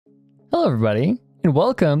Hello everybody, and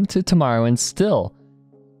welcome to Tomorrow and Still.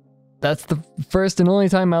 That's the first and only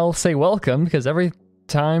time I'll say welcome, because every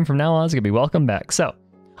time from now on it's going to be welcome back. So,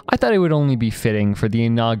 I thought it would only be fitting for the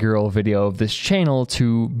inaugural video of this channel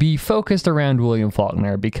to be focused around William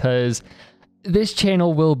Faulkner, because this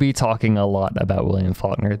channel will be talking a lot about William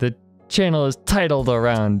Faulkner. The channel is titled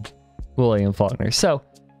around William Faulkner. So,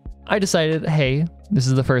 I decided, hey, this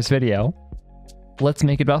is the first video, let's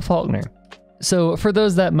make it about Faulkner. So, for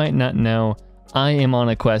those that might not know, I am on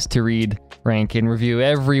a quest to read, rank, and review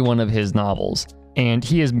every one of his novels. And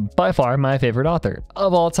he is by far my favorite author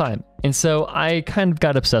of all time. And so I kind of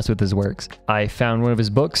got obsessed with his works. I found one of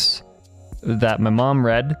his books that my mom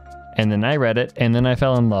read, and then I read it, and then I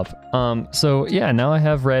fell in love. So yeah, now I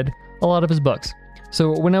have read a lot of his books.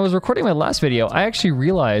 So when I was recording my last video, I actually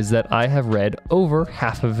realized that I have read over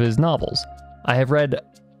half of his novels. I have read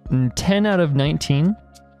 10 out of 19.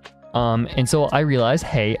 And so I realized,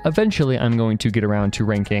 hey, eventually I'm going to get around to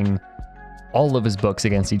ranking all of his books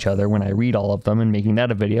against each other when I read all of them and making that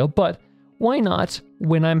a video, but why not,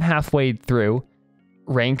 when I'm halfway through,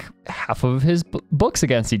 rank half of his books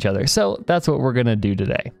against each other? So that's what we're gonna do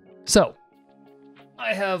today. So,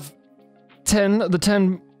 I have the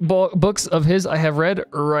 10 books of his I have read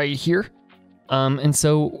right here, and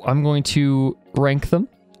so I'm going to rank them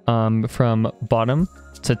from bottom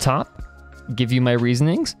to top, give you my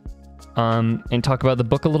reasonings, and talk about the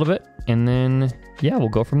book a little bit, and then, yeah, we'll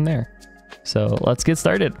go from there. So let's get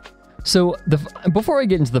started. So before I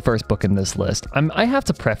get into the first book in this list, I have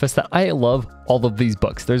to preface that I love all of these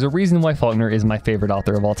books. There's a reason why Faulkner is my favorite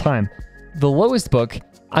author of all time. The lowest book,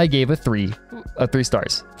 I gave a 3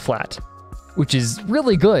 stars, flat, which is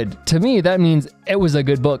really good. To me, that means it was a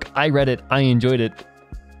good book. I read it, I enjoyed it.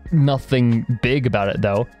 Nothing big about it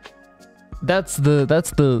though. That's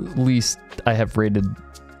the least I have rated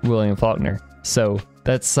William Faulkner, so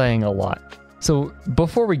that's saying a lot. So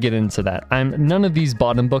before we get into that, none of these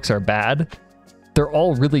bottom books are bad. They're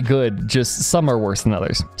all really good, just some are worse than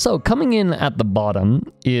others. So coming in at the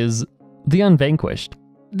bottom is The Unvanquished.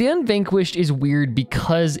 The Unvanquished is weird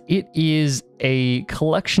because it is a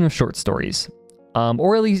collection of short stories,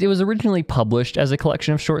 or at least it was originally published as a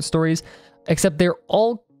collection of short stories, except they're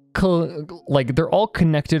all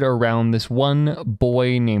connected around this one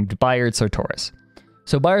boy named Bayard Sartoris.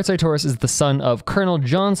 So Bayard Sartoris is the son of Colonel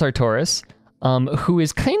John Sartoris, who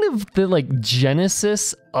is kind of the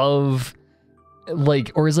genesis of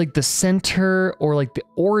or is the center or the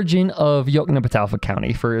origin of Yoknapatawpha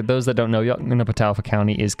County. For those that don't know, Yoknapatawpha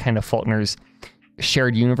County is kind of Faulkner's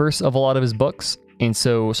shared universe of a lot of his books. And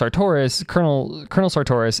so Sartoris, Colonel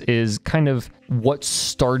Sartoris is kind of what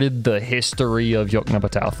started the history of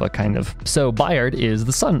Yoknapatawpha, kind of. So Bayard is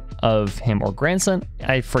the son of him, or grandson,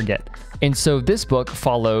 I forget. And so this book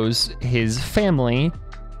follows his family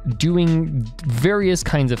doing various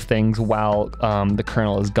kinds of things while the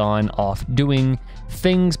colonel is gone off doing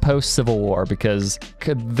things post-Civil War, because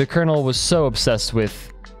the colonel was so obsessed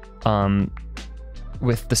with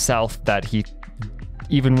the South that he,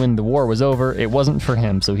 even when the war was over, it wasn't for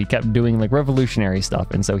him, so he kept doing revolutionary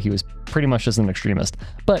stuff, and so he was pretty much just an extremist.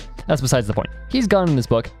 But that's besides the point. He's gone in this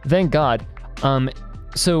book, thank God.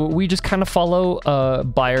 So we just kind of follow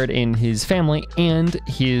Bayard and his family and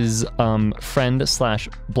his friend slash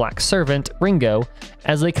black servant, Ringo,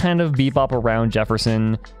 as they kind of bebop around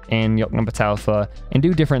Jefferson and Yoknapatawpha and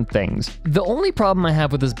do different things. The only problem I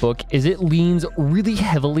have with this book is it leans really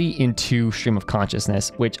heavily into stream of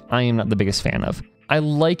consciousness, which I am not the biggest fan of. I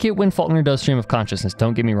like it when Faulkner does stream of consciousness,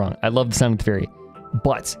 don't get me wrong. I love The Sound of Theory,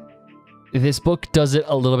 but this book does it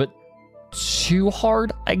a little bit too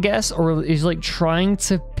hard, I guess, or is trying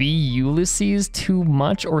to be Ulysses too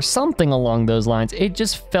much or something along those lines. It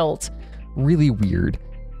just felt really weird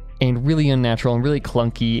and really unnatural and really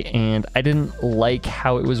clunky, and I didn't like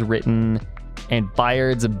how it was written, and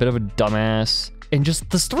Bayard's a bit of a dumbass, and just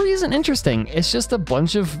the story isn't interesting. It's just a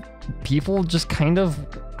bunch of people just kind of,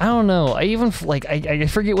 I don't know. I even I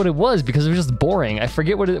forget what it was because it was just boring. I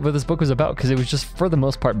forget what this book was about because it was just for the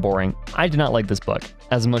most part boring. I did not like this book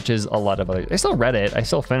as much as a lot of others. I still read it. I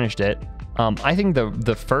still finished it. I think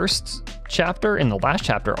the first chapter and the last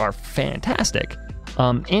chapter are fantastic.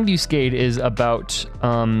 Ambuscade is about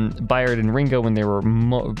Bayard and Ringo when they were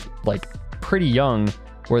pretty young,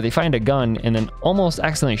 where they find a gun and then almost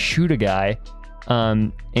accidentally shoot a guy.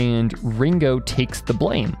 And Ringo takes the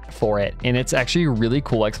blame for it, and it's actually a really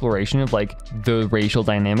cool exploration of the racial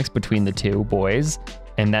dynamics between the two boys,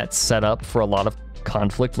 and that's set up for a lot of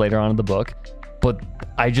conflict later on in the book. But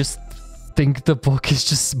I just think the book is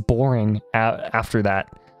just boring after that.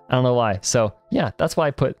 I don't know why. So yeah, that's why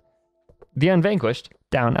I put The Unvanquished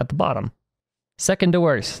down at the bottom. Second to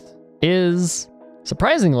worst, is,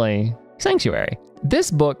 surprisingly, Sanctuary.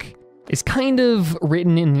 This book is kind of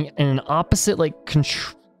written in an opposite, like,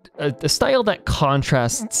 a style that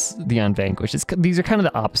contrasts the Unvanquished. These are kind of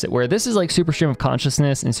the opposite, where this is like super stream of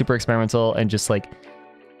consciousness and super experimental and just like,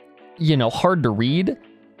 you know, hard to read.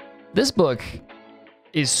 This book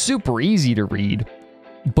is super easy to read,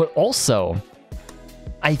 but also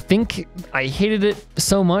I think I hated it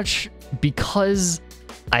so much because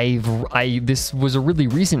this was a really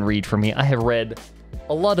recent read for me. I have read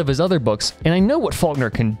a lot of his other books, and I know what Faulkner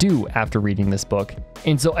can do after reading this book.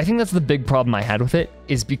 And so I think that's the big problem I had with it,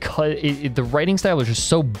 is because the writing style was just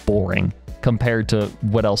so boring compared to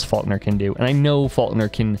what else Faulkner can do. And I know Faulkner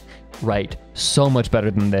can write so much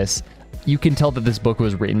better than this. You can tell that this book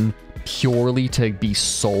was written purely to be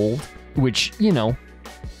sold, which, you know,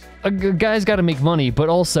 a guy's got to make money, but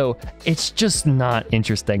also it's just not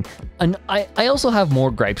interesting. And I also have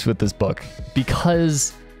more gripes with this book,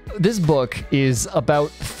 because this book is about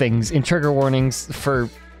things in trigger warnings for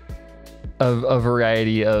a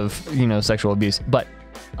variety of, you know, sexual abuse. But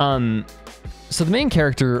so the main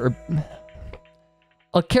character, or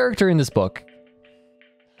a character in this book,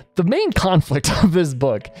 the main conflict of this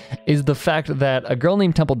book is the fact that a girl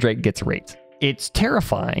named Temple Drake gets raped. It's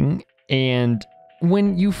terrifying, and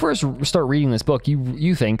when you first start reading this book,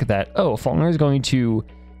 you think that, oh, Faulkner is going to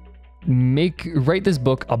write this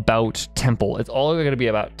book about Temple. It's all going to be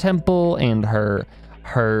about Temple and her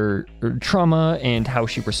trauma and how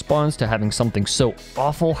she responds to having something so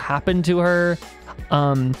awful happen to her.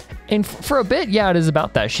 And for a bit, yeah, it is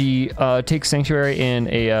about that. She takes sanctuary in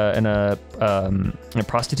a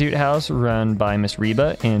prostitute house run by Miss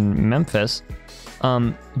Reba in Memphis.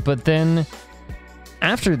 But then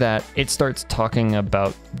after that, it starts talking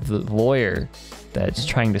about the lawyer that's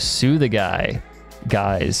trying to sue the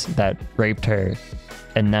guys that raped her,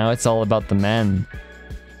 and now it's all about the men,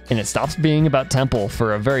 and it stops being about Temple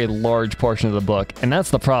for a very large portion of the book. And that's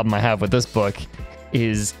the problem I have with this book,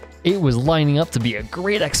 is it was lining up to be a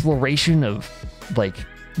great exploration of like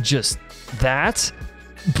just that,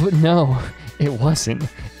 but no, it wasn't.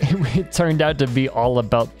 It turned out to be all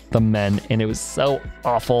about the men, and it was so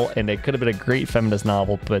awful, and it could have been a great feminist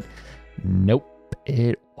novel, but nope,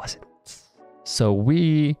 it wasn't. So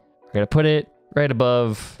we are gonna put it right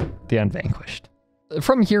above the Unvanquished.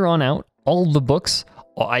 From here on out, all the books,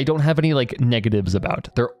 I don't have any like negatives about.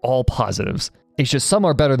 They're all positives. It's just some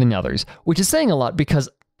are better than others, which is saying a lot because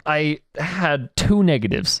I had 2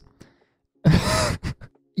 negatives.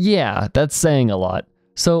 Yeah, that's saying a lot.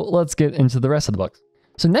 So let's get into the rest of the books.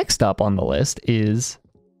 So next up on the list is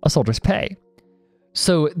A Soldier's Pay.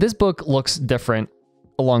 So this book looks different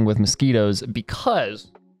along with Mosquitos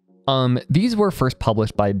because these were first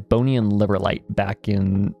published by Boney and Liverlight back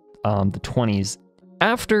in the 20s.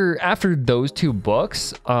 After those 2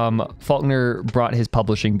 books, Faulkner brought his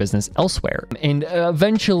publishing business elsewhere. And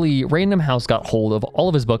eventually, Random House got hold of all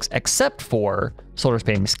of his books except for Soldier's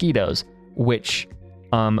Pay and Mosquitos, which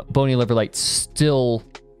Boney and Liverlight still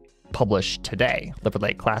publish today,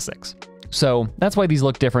 Liverlight Classics. So that's why these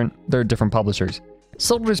look different. They're different publishers.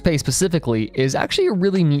 Soldier's Pay specifically is actually a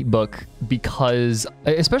really neat book because,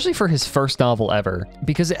 especially for his first novel ever,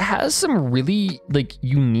 because it has some really like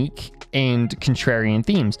unique and contrarian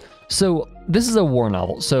themes. So this is a war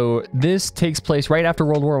novel. So this takes place right after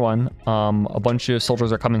World War I. A bunch of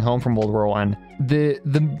soldiers are coming home from World War I. The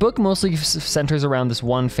book mostly centers around this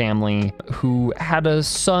one family who had a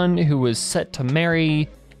son who was set to marry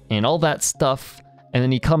and all that stuff. And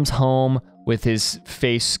then he comes home with his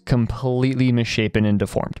face completely misshapen and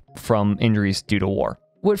deformed from injuries due to war.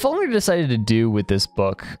 What Faulkner decided to do with this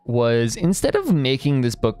book was, instead of making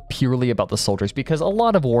this book purely about the soldiers, because a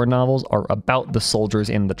lot of war novels are about the soldiers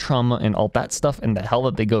and the trauma and all that stuff and the hell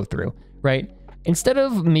that they go through, right? Instead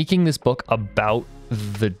of making this book about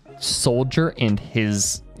the soldier and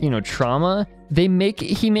his, trauma, he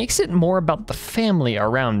makes it more about the family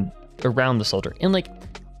around the soldier. And like,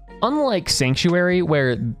 unlike Sanctuary,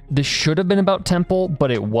 where this should have been about Temple,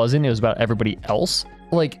 but it wasn't, it was about everybody else.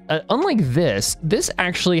 Like, unlike this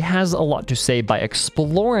actually has a lot to say by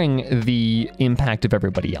exploring the impact of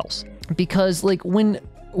everybody else. Because, like, when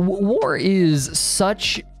war is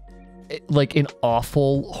such, like, an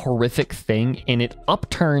awful, horrific thing, and it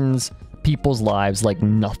upturns people's lives like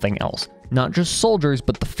nothing else. Not just soldiers,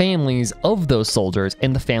 but the families of those soldiers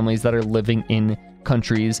and the families that are living in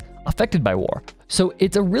countries affected by war. So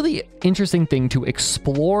it's a really interesting thing to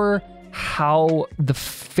explore how the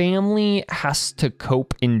family has to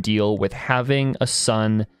cope and deal with having a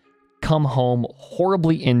son come home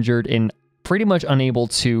horribly injured and pretty much unable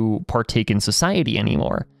to partake in society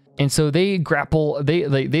anymore. And so they grapple,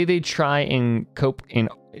 they try and cope, and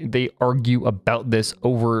they argue about this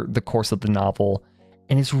over the course of the novel.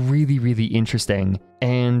 And it's really, really interesting.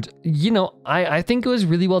 And, you know, I think it was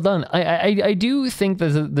really well done. I do think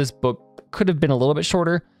that this book could have been a little bit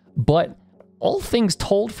shorter, but all things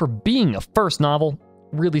told, for being a first novel,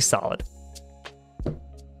 really solid.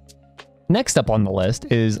 Next up on the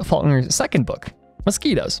list is Faulkner's second book,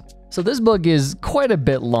 Mosquitos. So this book is quite a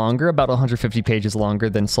bit longer, about 150 pages longer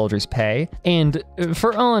than Soldier's Pay, and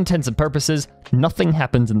for all intents and purposes, nothing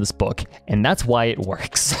happens in this book, and that's why it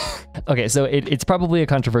works. Okay, so it's probably a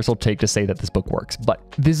controversial take to say that this book works, but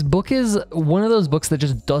this book is one of those books that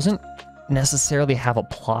just doesn't necessarily have a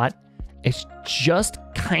plot. It's just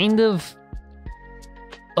kind of...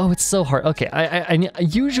 Oh, it's so hard. Okay, I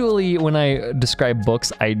usually when I describe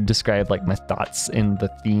books, I describe like my thoughts and the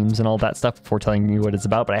themes and all that stuff before telling you what it's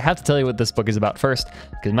about, but I have to tell you what this book is about first,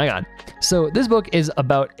 because my God. So this book is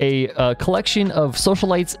about a collection of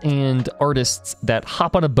socialites and artists that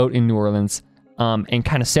hop on a boat in New Orleans and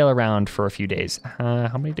kind of sail around for a few days.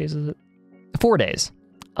 How many days is it? 4 days.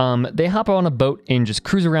 They hop on a boat and just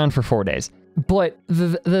cruise around for 4 days. But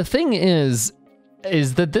the thing is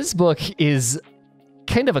that this book is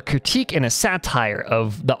kind of a critique and a satire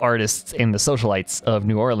of the artists and the socialites of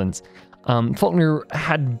New Orleans. Faulkner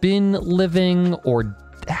had been living or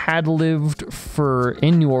had lived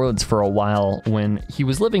in New Orleans for a while when he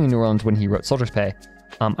was living in New Orleans when he wrote Soldier's Pay.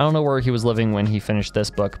 I don't know where he was living when he finished this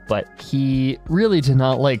book, but he really did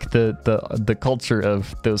not like the culture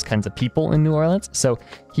of those kinds of people in New Orleans. So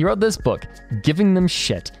he wrote this book, giving them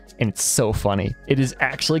shit, and it's so funny. It is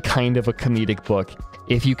actually kind of a comedic book,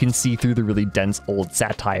 if you can see through the really dense old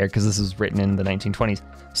satire, because this was written in the 1920s.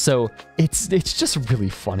 So it's just really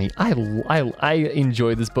funny. I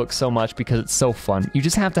enjoy this book so much because it's so fun. You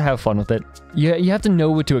just have to have fun with it. You have to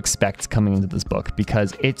know what to expect coming into this book,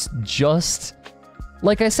 because it's just,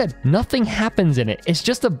 like I said, nothing happens in it. It's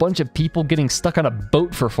just a bunch of people getting stuck on a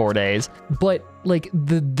boat for 4 days. But like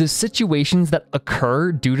the situations that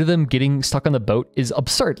occur due to them getting stuck on the boat is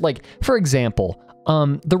absurd. Like, for example,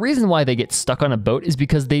 the reason why they get stuck on a boat is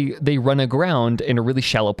because they run aground in a really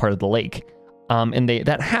shallow part of the lake. And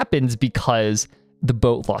that happens because the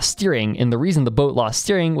boat lost steering. And the reason the boat lost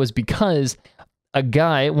steering was because a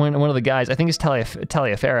guy, one of the guys, I think it's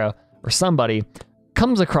Taliaferro or somebody,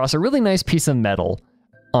 comes across a really nice piece of metal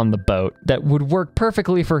on the boat that would work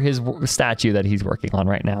perfectly for his statue that he's working on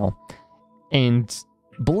right now. And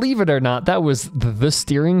believe it or not, that was the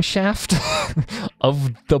steering shaft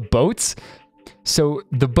of the boat. So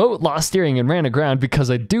the boat lost steering and ran aground because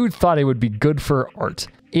a dude thought it would be good for art.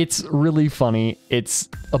 It's really funny, it's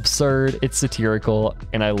absurd, it's satirical,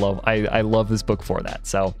 and I love this book for that.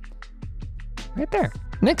 So, right there.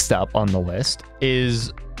 Next up on the list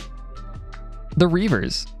is The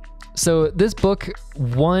Reivers. So this book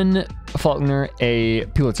won Faulkner a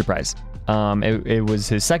Pulitzer Prize. It was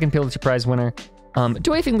his second Pulitzer Prize winner.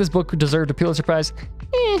 Do I think this book deserved a Pulitzer Prize?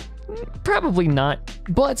 Probably not.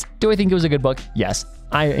 But do I think it was a good book? Yes,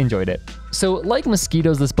 I enjoyed it. So like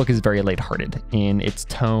Mosquitos, this book is very lighthearted in its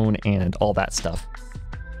tone and all that stuff.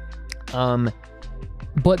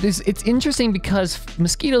 But it's interesting because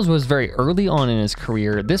Mosquitos was very early on in his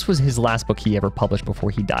career. This was his last book he ever published before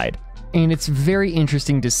he died. And it's very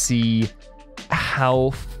interesting to see how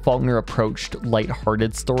Faulkner approached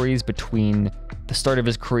lighthearted stories between the start of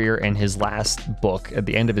his career and his last book at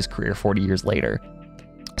the end of his career 40 years later.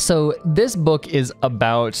 So this book is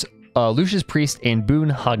about Lucius Priest and Boone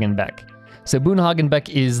Hagenbeck. So Boone Hagenbeck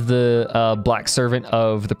is the black servant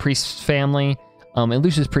of the Priest family, and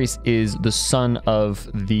Lucius Priest is the son of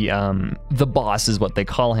the boss, is what they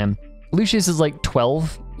call him. Lucius is like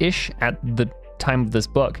 12-ish at the time of this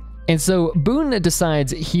book. And so Boone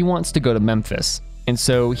decides he wants to go to Memphis. And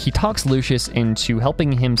so he talks Lucius into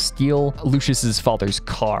helping him steal Lucius's father's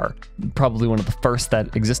car, probably one of the first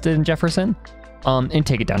that existed in Jefferson, and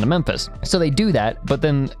take it down to Memphis. So they do that, but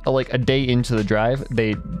then like a day into the drive,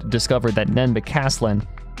 they discover that Nen McCaslin,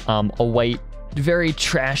 a white, very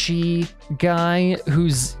trashy guy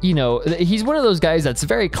who's, you know, he's one of those guys that's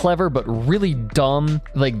very clever but really dumb,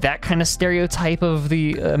 like that kind of stereotype of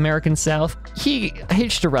the American South. He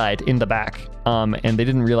hitched a ride in the back, and they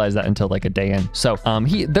didn't realize that until like a day in. So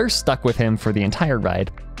they're stuck with him for the entire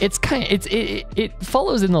ride. It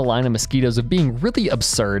follows in the line of Mosquitos of being really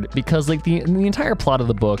absurd, because like the entire plot of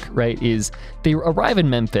the book, right, is they arrive in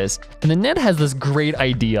Memphis, and then Ned has this great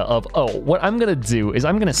idea of, oh, what I'm gonna do is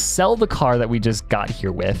I'm gonna sell the car that we just got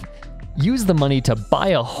here with, use the money to buy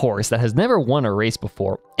a horse that has never won a race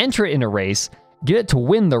before, enter it in a race, get it to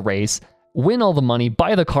win the race, win all the money,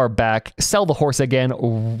 buy the car back, sell the horse again,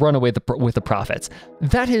 run away with the profits.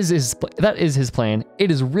 That is his plan.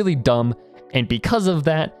 It is really dumb, and because of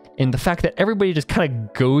that, and the fact that everybody just kind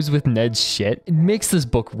of goes with Ned's shit, it makes this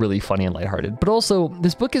book really funny and lighthearted. But also,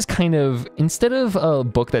 this book is kind of, instead of a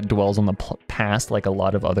book that dwells on the past like a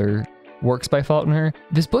lot of other works by Faulkner,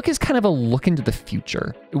 this book is kind of a look into the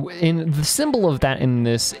future. And the symbol of that in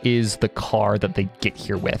this is the car that they get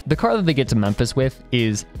here with. The car that they get to Memphis with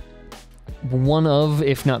is one of,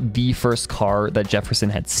 if not the first car that Jefferson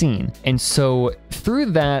had seen. And so through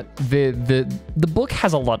that, the book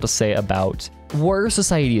has a lot to say about where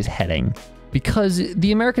society is heading, because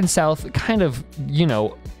the American South kind of, you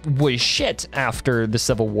know, was shit after the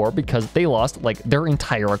Civil War because they lost like their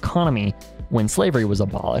entire economy when slavery was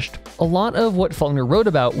abolished. A lot of what Faulkner wrote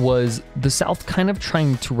about was the South kind of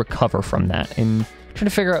trying to recover from that and trying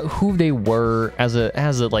to figure out who they were as a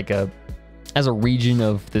region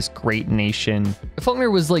of this great nation. Faulkner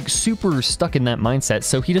was like super stuck in that mindset,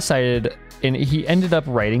 so he decided, and he ended up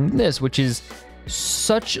writing this, which is is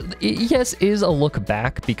a look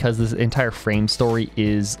back, because this entire frame story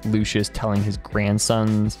is Lucius telling his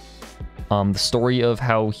grandsons the story of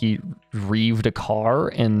how he reeved a car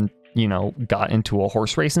and, you know, got into a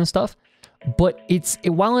horse race and stuff. But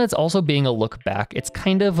while it's also being a look back, it's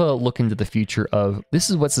kind of a look into the future of this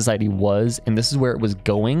is what society was and this is where it was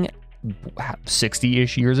going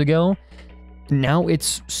 60-ish years ago. Now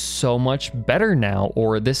it's so much better now,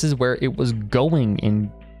 or this is where it was going, and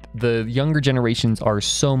the younger generations are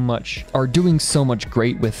doing so much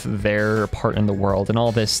great with their part in the world and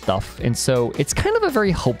all this stuff. And so it's kind of a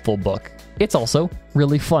very hopeful book. It's also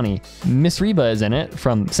really funny. Miss Reba is in it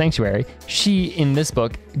from Sanctuary. She, in this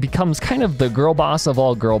book, becomes kind of the girl boss of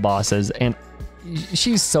all girl bosses, and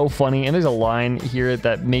she's so funny. And there's a line here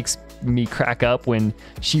that makes me crack up when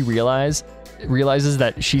she realizes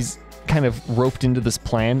that she's kind of roped into this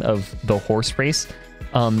plan of the horse race.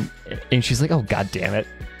 And she's like, oh, God damn it.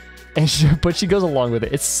 But she goes along with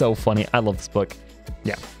it. It's so funny. I love this book.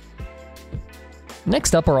 Yeah.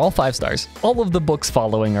 Next up are all 5 stars. All of the books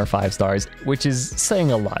following are 5 stars, which is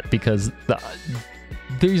saying a lot because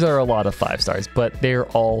these are a lot of 5 stars, but they're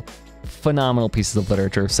all phenomenal pieces of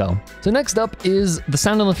literature. So next up is The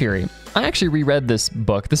Sound and the Fury. I actually reread this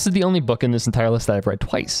book. This is the only book in this entire list that I've read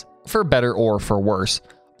twice, for better or for worse.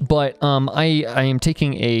 But I am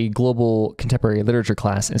taking a global contemporary literature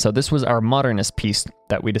class, and so this was our modernist piece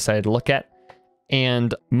that we decided to look at.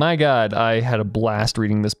 And my God, I had a blast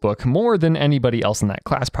reading this book, more than anybody else in that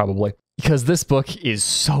class probably, because this book is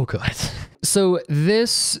so good. So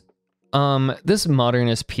this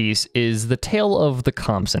modernist piece is the tale of the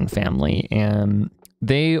Compson family, and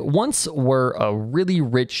they once were a really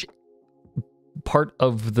rich part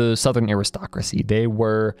of the Southern aristocracy. They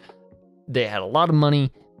had a lot of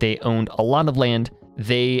money. They owned a lot of land.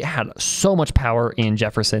 They had so much power in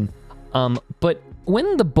Jefferson. But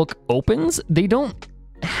when the book opens, they don't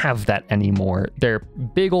have that anymore. Their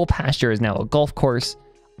big old pasture is now a golf course.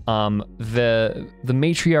 The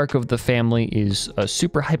matriarch of the family is a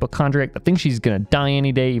super hypochondriac that thinks she's gonna die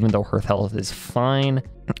any day, even though her health is fine.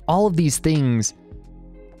 All of these things.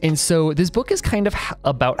 And so this book is kind of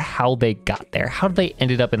about how they got there, how they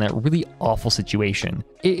ended up in that really awful situation.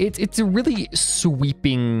 It's a really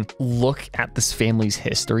sweeping look at this family's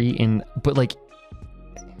history, but like,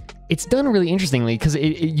 it's done really interestingly because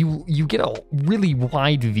you get a really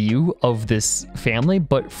wide view of this family,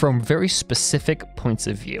 but from very specific points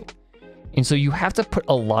of view. And so you have to put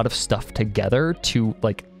a lot of stuff together to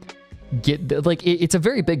like it's a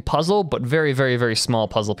very big puzzle, but very, very, very small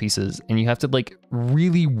puzzle pieces. And you have to like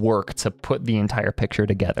really work to put the entire picture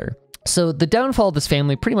together. So the downfall of this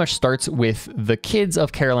family pretty much starts with the kids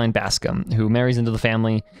of Caroline Bascom, who marries into the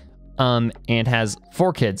family and has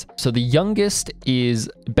 4 kids. So the youngest is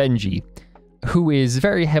Benji, who is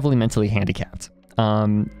very heavily mentally handicapped.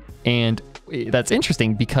 And that's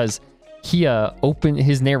interesting because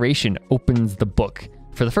his narration opens the book.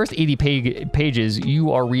 For the first 80 pages,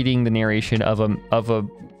 you are reading the narration of a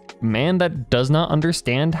man that does not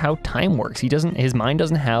understand how time works. His mind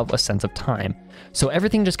doesn't have a sense of time. So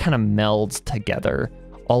everything just kind of melds together.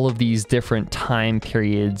 All of these different time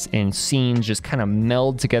periods and scenes just kind of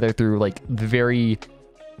meld together through like the very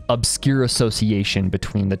obscure association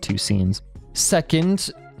between the 2 scenes.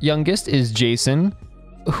 Second youngest is Jason,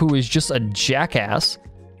 who is just a jackass.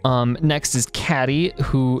 Next is Caddy,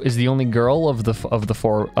 who is the only girl of the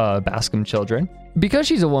 4 Bascom children. Because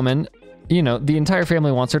she's a woman, you know, the entire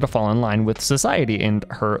family wants her to fall in line with society and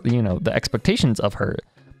her, you know, the expectations of her.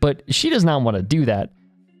 But she does not want to do that.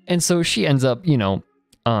 And so she ends up, you know,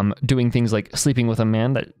 doing things like sleeping with a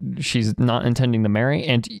man that she's not intending to marry.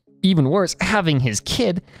 And even worse, having his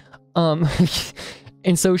kid.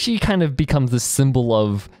 And so she kind of becomes the symbol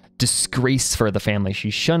of disgrace for the family.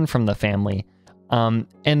 She's shunned from the family. And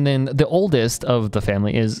then the oldest of the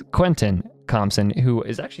family is Quentin Compson, who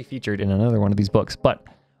is actually featured in another one of these books. But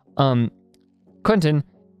Quentin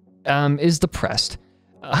is depressed.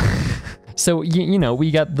 So, you know, we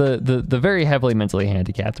got the very heavily mentally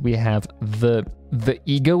handicapped. We have the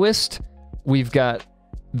egoist. We've got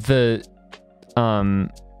the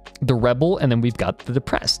rebel, and then we've got the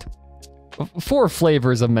depressed. 4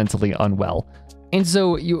 flavors of mentally unwell. And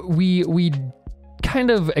so we kind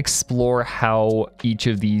of explore how each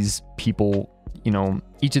of these people, you know,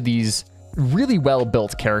 each of these really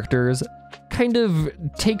well-built characters kind of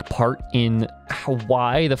take part in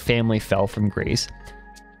why the family fell from grace.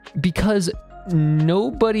 Because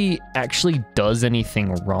nobody actually does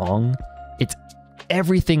anything wrong. It's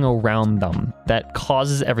everything around them that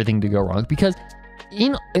causes everything to go wrong. Because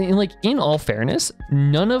in all fairness,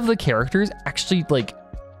 none of the characters actually, like,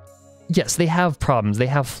 yes, they have problems, they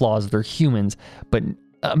have flaws, they're humans, but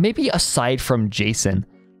maybe aside from Jason,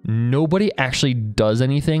 nobody actually does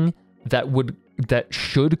anything that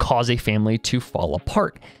should cause a family to fall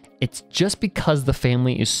apart. It's just because the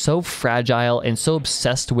family is so fragile and so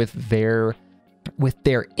obsessed with their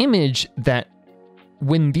image that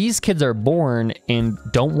when these kids are born and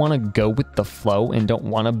don't want to go with the flow and don't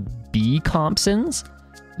want to be Compsons,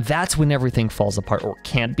 that's when everything falls apart, or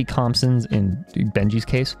can't be Compsons in Benji's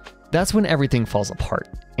case. That's when everything falls apart.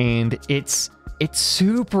 And it's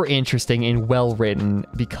super interesting and well written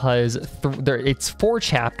because it's 4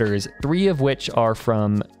 chapters, 3 of which are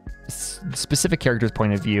from specific characters'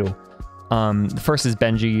 point of view. The first is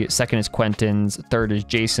Benji, second is Quentin's, third is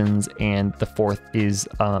Jason's, and the fourth is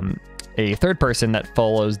a third person that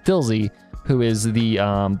follows Dilsey, who is the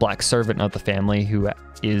black servant of the family, who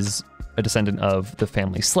is a descendant of the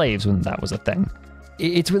family slaves when that was a thing.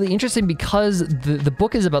 It's really interesting because the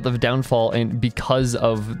book is about the downfall and because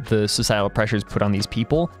of the societal pressures put on these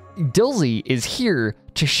people. Dilsey is here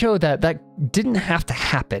to show that didn't have to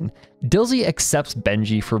happen. Dilsey accepts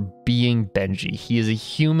Benji for being Benji. He is a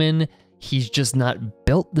human. He's just not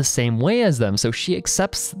built the same way as them. So she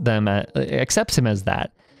accepts him as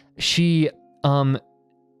that. She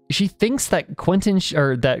thinks that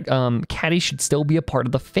Caddy should still be a part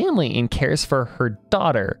of the family and cares for her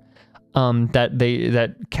daughter.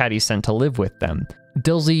 That Caddy sent to live with them.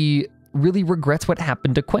 Dilsey really regrets what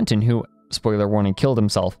happened to Quentin, who, spoiler warning, killed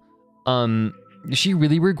himself. She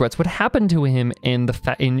really regrets what happened to him,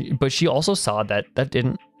 but she also saw that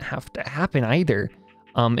didn't have to happen either.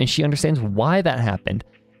 And she understands why that happened.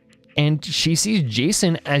 And she sees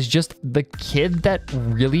Jason as just the kid that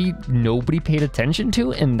really nobody paid attention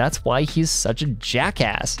to, and that's why he's such a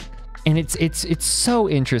jackass. And it's so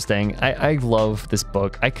interesting. I love this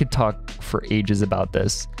book. I could talk for ages about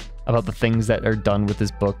this, about the things that are done with this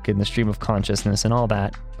book and the stream of consciousness and all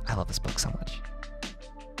that. I love this book so much.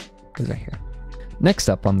 It's right here. Next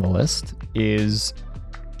up on the list is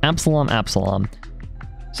Absalom.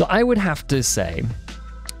 So I would have to say,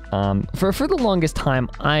 for the longest time,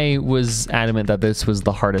 I was adamant that this was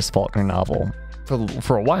the hardest Faulkner novel.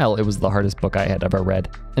 For a while, it was the hardest book I had ever read,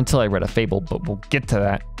 until I read a Fable, but we'll get to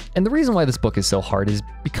that. And the reason why this book is so hard is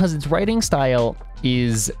because its writing style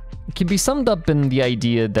can be summed up in the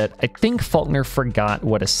idea that I think Faulkner forgot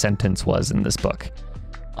what a sentence was in this book.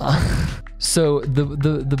 So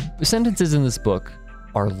the sentences in this book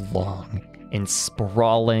are long and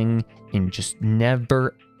sprawling and just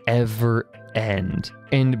never, ever end.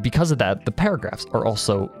 And because of that, the paragraphs are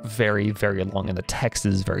also very, very long, and the text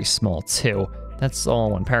is very small too. That's all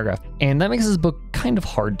in one paragraph. And that makes this book kind of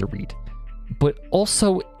hard to read. But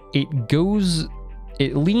also it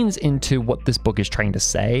leans into what this book is trying to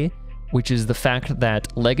say, which is the fact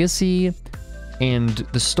that legacy and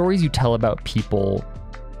the stories you tell about people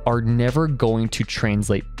are never going to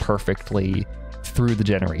translate perfectly through the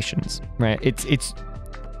generations, right? It's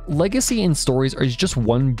legacy and stories are just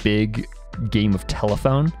one big game of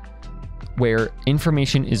telephone where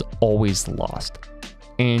information is always lost.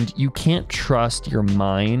 And you can't trust your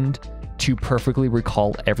mind to perfectly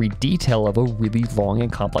recall every detail of a really long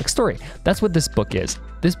and complex story. That's what this book is.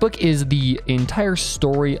 This book is the entire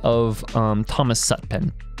story of Thomas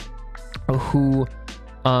Sutpen, who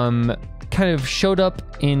kind of showed up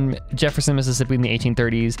in Jefferson, Mississippi in the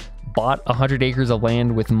 1830s, bought 100 acres of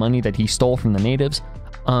land with money that he stole from the natives,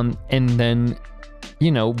 and then,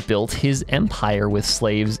 built his empire with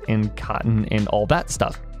slaves and cotton and all that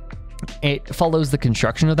stuff. It follows the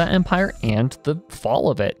construction of that empire and the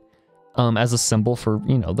fall of it as a symbol for,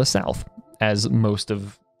 the South, as most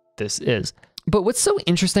of this is. But what's so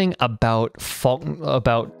interesting about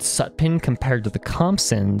Sutpin compared to the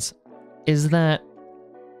Compsons is that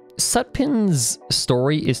Sutpin's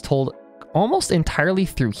story is told almost entirely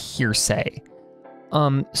through hearsay.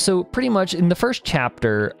 So pretty much in the first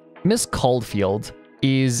chapter, Miss Caulfield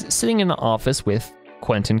is sitting in an office with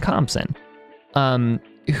Quentin Compson,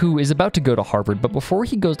 who is about to go to Harvard. But before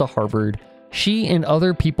he goes to Harvard, she and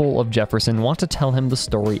other people of Jefferson want to tell him the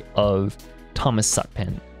story of Thomas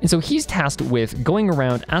Sutpin. And so he's tasked with going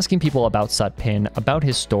around asking people about Sutpin, about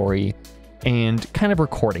his story, and kind of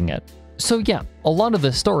recording it. So yeah, a lot of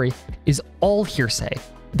the story is all hearsay.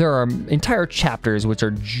 There are entire chapters which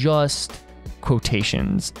are just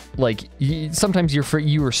quotations. Like sometimes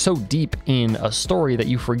you are so deep in a story that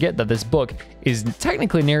you forget that this book is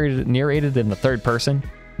technically narrated in the third person.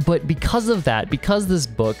 But because of that, because this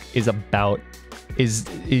book is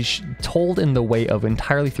told in the way of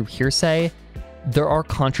entirely through hearsay, there are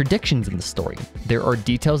contradictions in the story. There are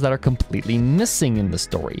details that are completely missing in the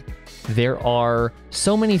story. There are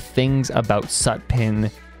so many things about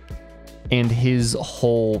Sutpin and his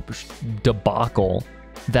whole debacle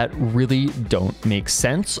that really don't make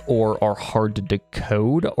sense or are hard to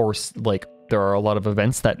decode, or like there are a lot of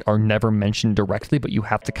events that are never mentioned directly, but you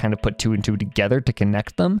have to kind of put two and two together to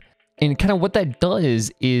connect them. And kind of what that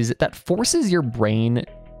does is that forces your brain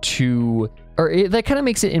to, that kind of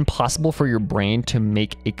makes it impossible for your brain to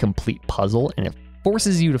make a complete puzzle, and it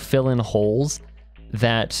forces you to fill in holes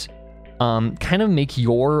that kind of make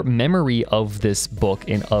your memory of this book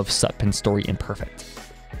and of Sutpin's story imperfect.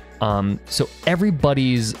 So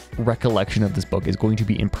everybody's recollection of this book is going to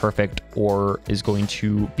be imperfect, or is going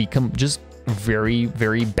to become just very,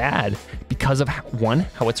 very bad because of one,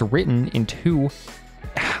 how it's written, and two,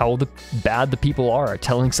 how bad the people are at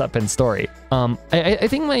telling Sutpin's story. I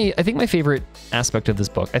think my favorite aspect of this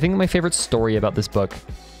book, I think my favorite story about this book,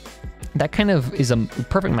 that kind of is a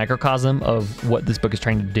perfect microcosm of what this book is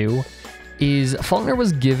trying to do, is Faulkner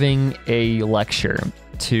was giving a lecture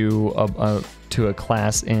to a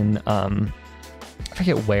class in I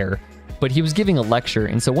forget where, but he was giving a lecture,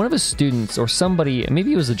 and so one of his students or somebody, maybe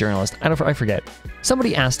he was a journalist, I forget,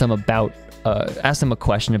 somebody asked him a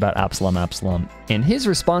question about Absalom, and his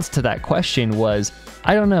response to that question was,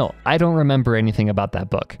 I don't know, I don't remember anything about that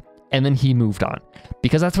book. And then he moved on,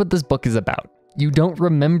 because that's what this book is about. You don't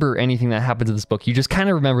remember anything that happens in this book, you just kind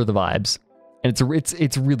of remember the vibes, and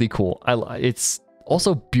it's really cool. It's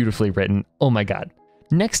also beautifully written. Oh my god.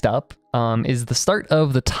 Next up is the start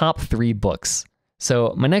of the top 3 books.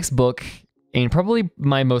 So my next book, and probably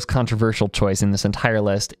my most controversial choice in this entire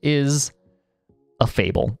list, is A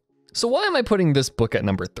Fable. So why am I putting this book at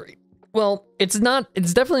number 3? Well, it's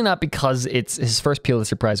definitely not because it's his first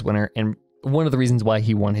Pulitzer Prize winner and one of the reasons why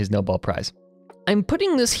he won his Nobel Prize. I'm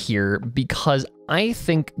putting this here because I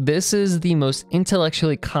think this is the most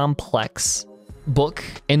intellectually complex book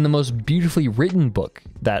and the most beautifully written book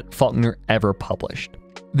that Faulkner ever published.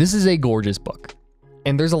 This is a gorgeous book,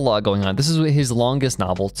 and there's a lot going on. This is his longest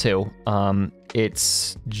novel too.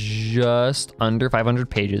 It's just under 500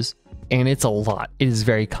 pages, and it's a lot. It is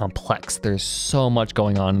very complex. There's so much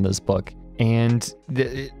going on in this book, and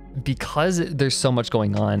because there's so much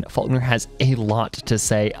going on, Faulkner has a lot to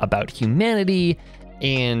say about humanity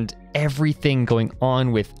and everything going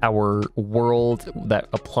on with our world that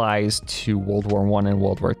applies to World War I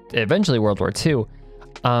and eventually World War II.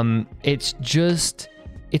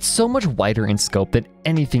 It's so much wider in scope than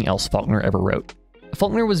anything else Faulkner ever wrote.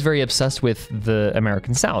 Faulkner was very obsessed with the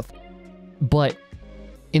American South, but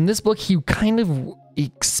in this book, he kind of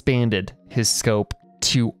expanded his scope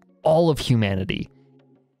to all of humanity.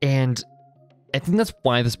 And I think that's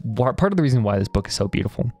why part of the reason why this book is so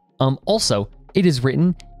beautiful. Also, it is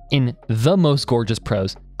written in the most gorgeous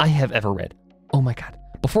prose I have ever read. Oh my god.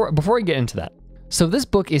 Before I get into that. So this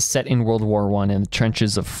book is set in World War I in the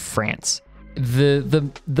trenches of France.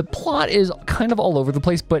 The plot is kind of all over the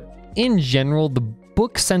place, but in general, the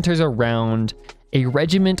book centers around a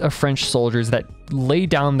regiment of French soldiers that lay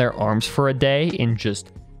down their arms for a day and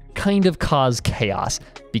just kind of cause chaos,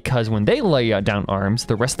 because when they lay down arms,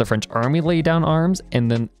 the rest of the French army lay down arms,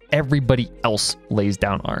 and then everybody else lays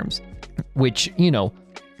down arms, which,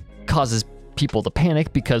 causes people to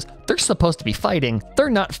panic because they're supposed to be fighting. They're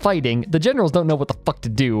not fighting. The generals don't know what the fuck to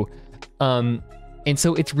do. And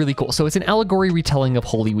so it's really cool. So it's an allegory retelling of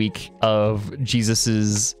Holy Week, of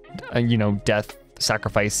Jesus's, death,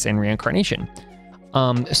 sacrifice, and reincarnation.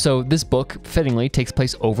 So this book, fittingly, takes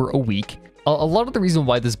place over a week. A lot of the reason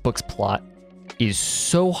why this book's plot is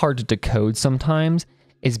so hard to decode sometimes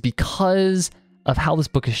is because of how this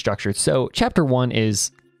book is structured. So chapter 1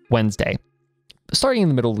 is Wednesday. Starting in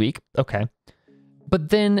the middle of the week, okay. But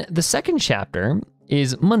then the second chapter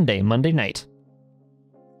is Monday night.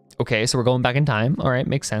 Okay, so we're going back in time. All right,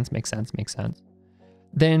 makes sense.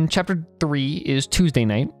 Then chapter 3 is Tuesday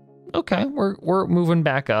night. Okay, we're moving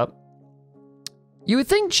back up. You would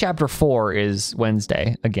think chapter 4 is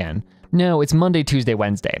Wednesday again. No, it's Monday, Tuesday,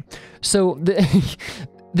 Wednesday. So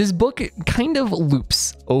this book kind of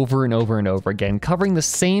loops over and over and over again, covering the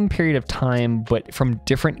same period of time, but from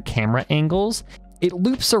different camera angles. It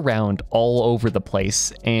loops around all over the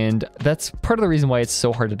place, and that's part of the reason why it's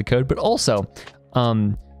so hard to decode, but also,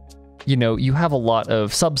 you know, you have a lot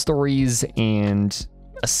of sub-stories and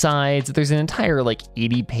asides. There's an entire, like,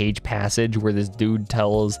 80-page passage where this dude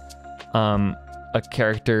tells a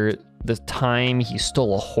character the time he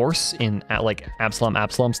stole a horse in, like,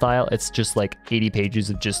 Absalom style. It's just, like, 80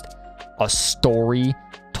 pages of just a story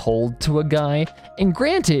told to a guy. And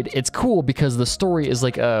granted, it's cool because the story is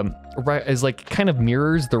like kind of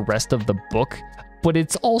mirrors the rest of the book, but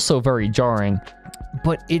it's also very jarring.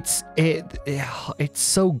 But it's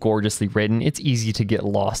so gorgeously written. It's easy to get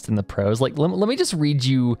lost in the prose. Like, let me just read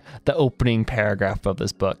you the opening paragraph of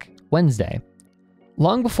this book. Wednesday.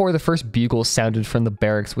 Long before the first bugle sounded from the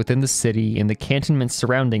barracks within the city and the cantonments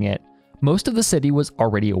surrounding it, most of the city was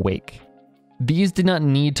already awake. These did not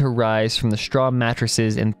need to rise from the straw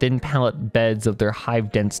mattresses and thin pallet beds of their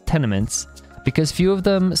hive-dense tenements, because few of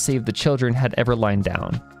them, save the children, had ever lain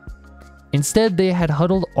down. Instead, they had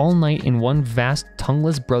huddled all night in one vast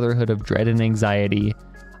tongueless brotherhood of dread and anxiety,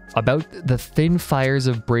 about the thin fires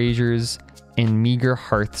of braziers and meager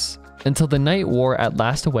hearths, until the night wore at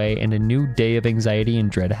last away and a new day of anxiety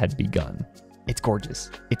and dread had begun. It's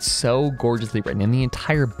gorgeous. It's so gorgeously written, and the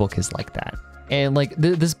entire book is like that. And like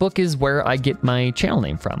this book is where I get my channel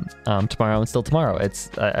name from. Tomorrow and Still Tomorrow.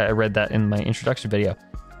 I read that in my introduction video.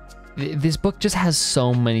 This book just has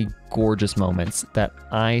so many gorgeous moments that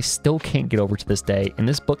I still can't get over to this day, and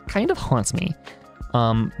this book kind of haunts me.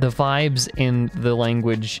 The vibes and the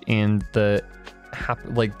language and the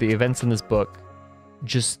events in this book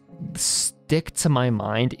just stick to my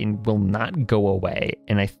mind and will not go away.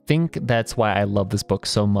 And I think that's why I love this book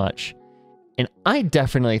so much. And I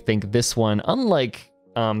definitely think this one, unlike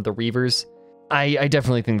the Reivers, I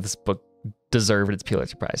definitely think this book deserved its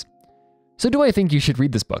Pulitzer Prize. So do I think you should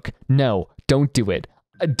read this book? No, don't do it.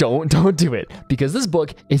 Don't do it, because this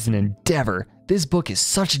book is an endeavor. This book is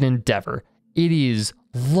such an endeavor. It is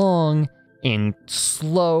long and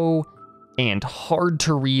slow and hard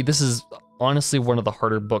to read. This is honestly one of the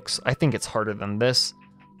harder books. I think it's harder than this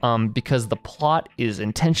because the plot is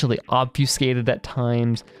intentionally obfuscated at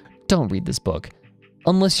times. Don't read this book.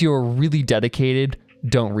 Unless you're really dedicated,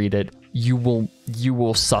 don't read it. You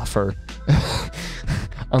will suffer.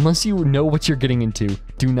 Unless you know what you're getting into,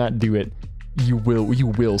 do not do it. You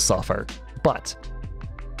will suffer. But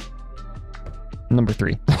number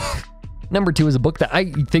 3. Number 2 is a book that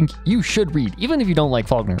I think you should read. Even if you don't like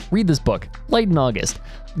Faulkner, read this book. Light in August.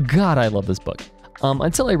 God, I love this book.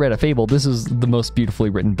 Until I read a Fable, this is the most beautifully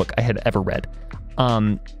written book I had ever read.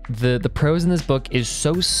 The prose in this book is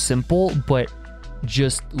so simple, but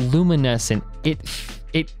just luminescent. It's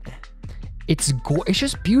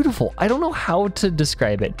just beautiful. I don't know how to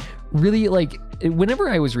describe it. Really, like, whenever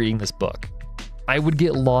I was reading this book, I would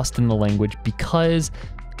get lost in the language because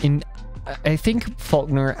I think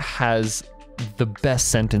Faulkner has the best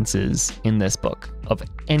sentences in this book of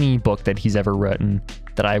any book that he's ever written,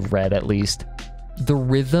 that I've read at least. The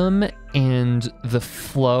rhythm and the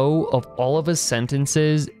flow of all of his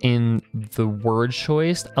sentences in the word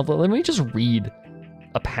choice. Let me just read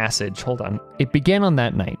a passage. Hold on. It began on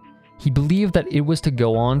that night. He believed that it was to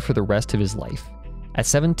go on for the rest of his life. At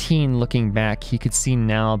 17, looking back, he could see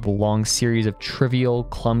now the long series of trivial,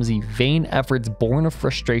 clumsy, vain efforts born of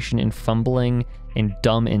frustration and fumbling and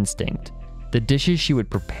dumb instinct. The dishes she would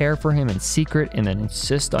prepare for him in secret and then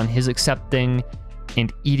insist on his accepting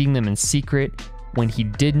and eating them in secret when he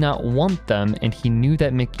did not want them and he knew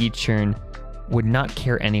that McEachern would not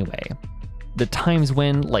care anyway. The times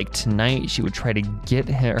when, like tonight, she would try to get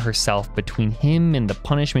herself between him and the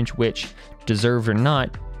punishment which, deserved or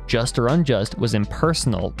not, just or unjust, was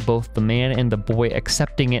impersonal, both the man and the boy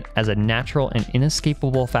accepting it as a natural and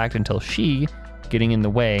inescapable fact until she, getting in the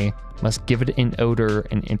way, must give it an odor,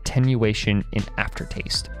 an attenuation, an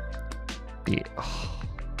aftertaste. This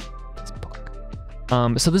book.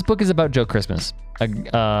 So this book is about Joe Christmas,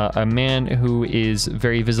 a man who is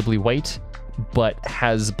very visibly white, but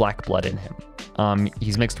has black blood in him.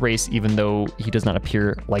 He's mixed race, even though he does not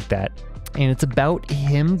appear like that. And it's about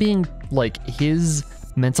him being like his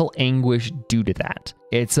mental anguish due to that.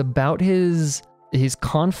 It's about his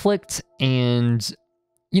conflict and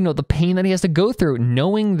the pain that he has to go through,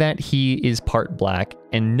 knowing that he is part black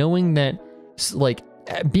and knowing that like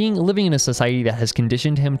living in a society that has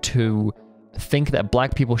conditioned him to think that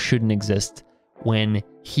black people shouldn't exist when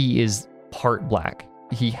he is part black.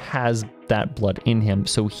 He has that blood in him,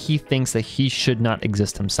 so he thinks that he should not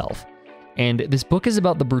exist himself. And this book is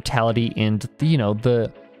about the brutality and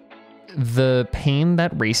the pain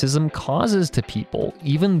that racism causes to people,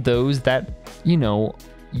 even those that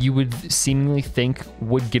you would seemingly think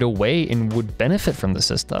would get away and would benefit from the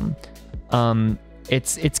system.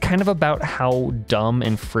 It's kind of about how dumb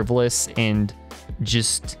and frivolous and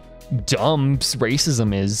just dumb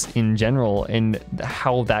racism is in general, and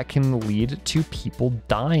how that can lead to people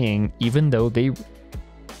dying, even though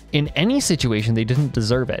in any situation they didn't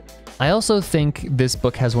deserve it. I also think this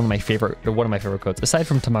book has one of my favorite quotes, aside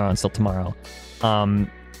from Tomorrow and Still Tomorrow.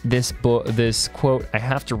 This quote I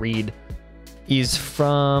have to read is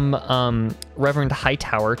from Reverend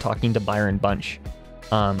Hightower talking to Byron Bunch.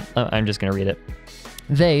 I'm just going to read it.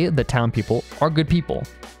 They, the town people, are good people.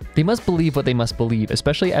 They must believe what they must believe,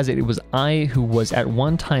 especially as it was I who was at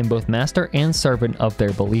one time both master and servant of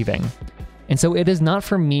their believing. And so it is not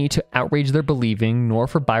for me to outrage their believing, nor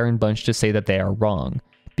for Byron Bunch to say that they are wrong,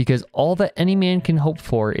 because all that any man can hope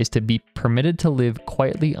for is to be permitted to live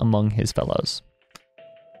quietly among his fellows.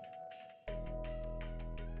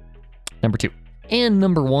 Number 2. And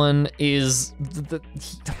number 1 is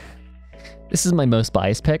this is my most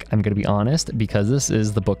biased pick, I'm going to be honest, because this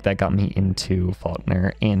is the book that got me into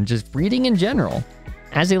Faulkner and just reading in general,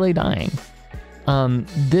 As They Lay Dying.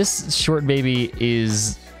 This short baby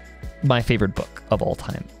is my favorite book of all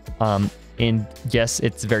time. And yes,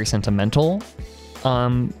 it's very sentimental.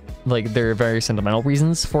 Like there are very sentimental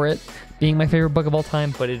reasons for it being my favorite book of all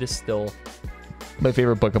time, but it is still my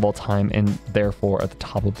favorite book of all time and therefore at the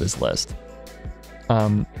top of this list.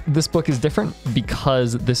 This book is different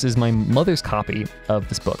because this is my mother's copy of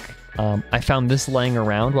this book. I found this laying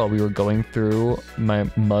around while we were going through my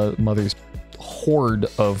mother's hoard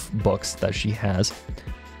of books that she has.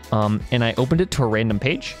 And I opened it to a random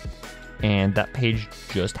page, and that page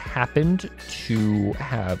just happened to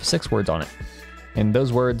have 6 words on it. And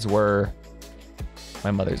those words were,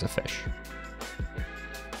 "My mother's a fish."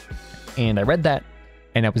 And I read that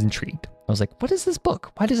and I was intrigued. I was like, what is this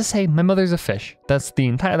book? Why does it say "My mother's a fish"? That's the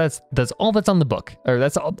entire, that's all that's on the book, or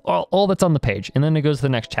that's all that's on the page. And then it goes to the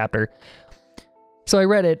next chapter. So I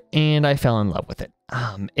read it and I fell in love with it.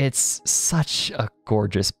 It's such a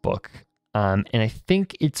gorgeous book. And I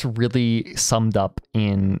think it's really summed up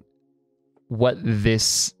in what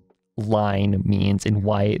this line means and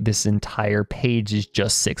why this entire page is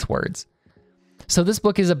just 6 words. So this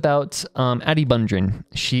book is about Addie Bundren.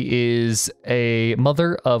 She is a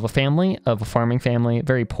mother of a farming family,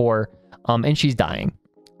 very poor, and she's dying.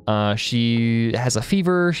 She has a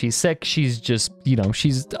fever, she's sick, she's just,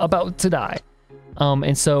 she's about to die.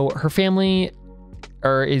 And so her family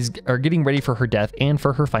are getting ready for her death and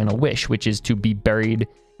for her final wish, which is to be buried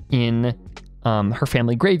in her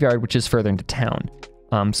family graveyard, which is further into town.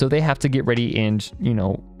 So they have to get ready and,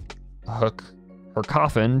 hook her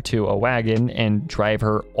coffin to a wagon and drive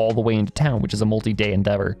her all the way into town, which is a multi-day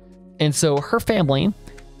endeavor. And so her family,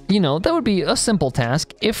 that would be a simple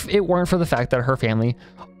task if it weren't for the fact that her family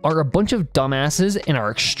are a bunch of dumbasses and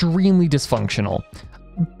are extremely dysfunctional.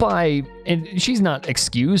 And she's not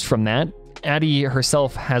excused from that. Addie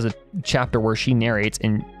herself has a chapter where she narrates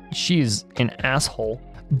and she's an asshole,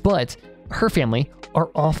 but her family are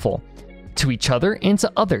awful to each other and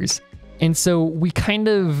to others. And so we kind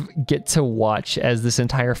of get to watch as this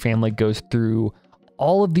entire family goes through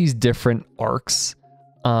all of these different arcs.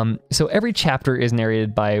 So every chapter is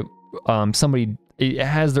narrated by somebody. It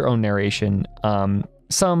has their own narration.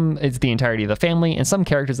 Some it's the entirety of the family, and some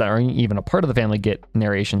characters that aren't even a part of the family get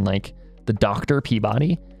narration, like the Dr.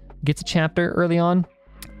 Peabody gets a chapter early on.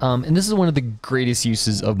 And this is one of the greatest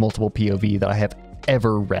uses of multiple POV that I have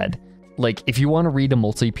ever read. Like, if you want to read a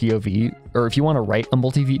multi-POV, or if you want to write a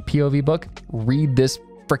multi-POV book, read this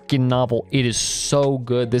freaking novel. It is so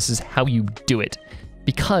good. This is how you do it.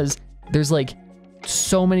 Because there's like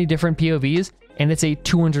so many different POVs, and it's a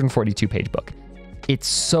 242-page book. It's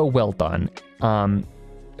so well done.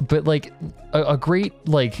 But like a great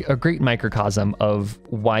microcosm of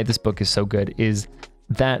why this book is so good is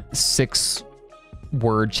that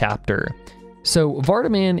 6-word chapter. So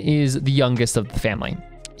Vardaman is the youngest of the family.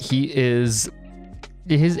 His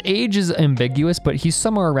age is ambiguous, but he's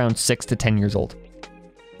somewhere around 6 to 10 years old.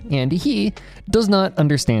 And he does not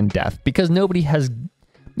understand death because nobody has,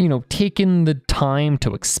 taken the time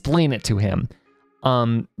to explain it to him.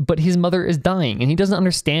 But his mother is dying and he doesn't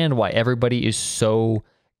understand why everybody is so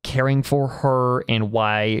caring for her and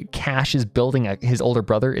why Cash is his older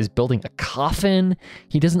brother is building a coffin.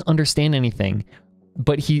 He doesn't understand anything,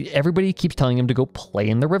 but everybody keeps telling him to go play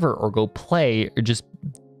in the river or go play or just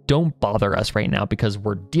don't bother us right now because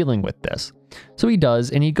we're dealing with this. So he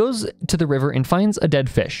does, and he goes to the river and finds a dead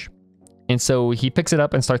fish. And so he picks it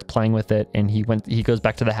up and starts playing with it, and he goes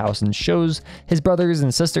back to the house and shows his brothers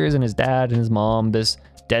and sisters and his dad and his mom this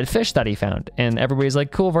dead fish that he found. And everybody's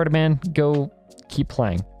like, cool, Vardaman, go keep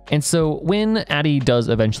playing. And so when Addie does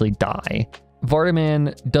eventually die,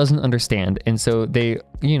 Vardaman doesn't understand. And so they,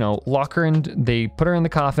 lock her and they put her in the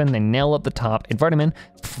coffin, they nail up the top, and Vardaman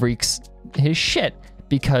freaks his shit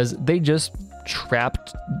because they just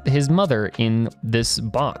trapped his mother in this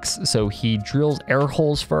box. So he drills air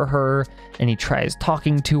holes for her and he tries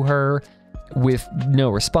talking to her with no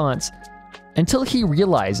response until he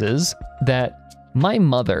realizes that my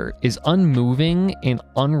mother is unmoving and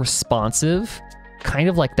unresponsive, kind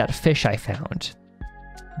of like that fish I found.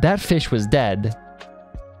 That fish was dead.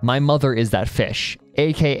 My mother is that fish,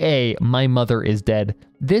 aka my mother is dead.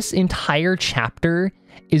 This entire chapter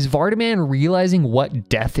is Vardaman realizing what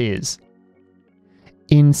death is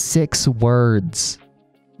in 6 words.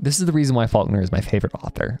 This is the reason why Faulkner is my favorite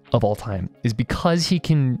author of all time, is because he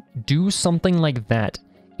can do something like that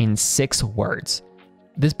in 6 words.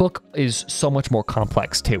 This book is so much more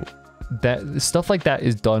complex too. That stuff like that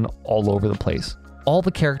is done all over the place. All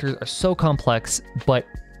the characters are so complex, but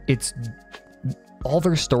all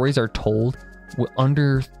their stories are told with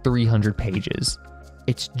under 300 pages.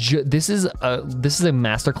 This is a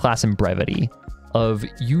masterclass in brevity.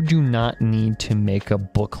 You do not need to make a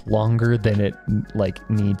book longer than it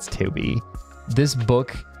needs to be. This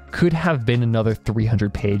book could have been another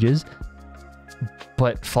 300 pages,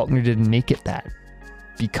 but Faulkner didn't make it that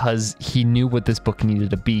because he knew what this book needed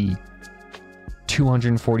to be.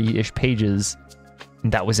 240-ish pages,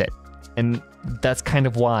 and that was it. And that's kind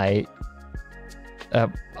of why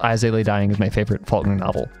As I Lay Dying is my favorite Faulkner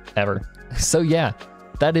novel ever. So yeah,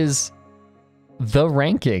 that is the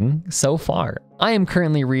ranking so far. I am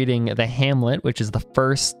currently reading The Hamlet, which is the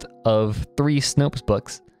first of 3 Snopes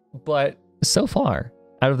books, but so far,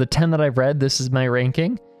 out of the 10 that I've read, this is my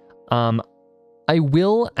ranking. I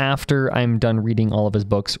will, after I'm done reading all of his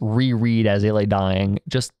books, reread As I Lay Dying,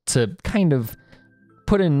 just to kind of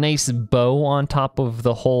put a nice bow on top of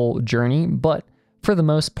the whole journey, but for the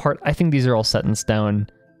most part, I think these are all set in stone.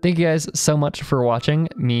 Thank you guys so much for watching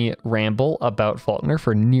me ramble about Faulkner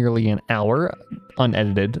for nearly an hour,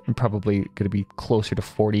 unedited, and probably going to be closer to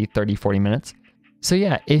 30-40 minutes. So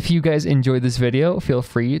yeah, if you guys enjoyed this video, feel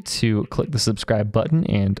free to click the subscribe button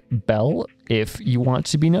and bell if you want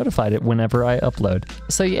to be notified whenever I upload.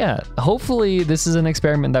 So yeah, hopefully this is an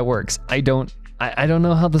experiment that works. I don't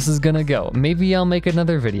know how this is gonna go. Maybe I'll make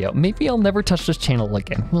another video. Maybe I'll never touch this channel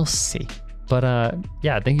again. We'll see. But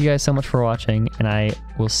yeah, thank you guys so much for watching, and I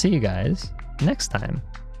will see you guys next time.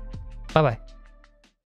 Bye-bye.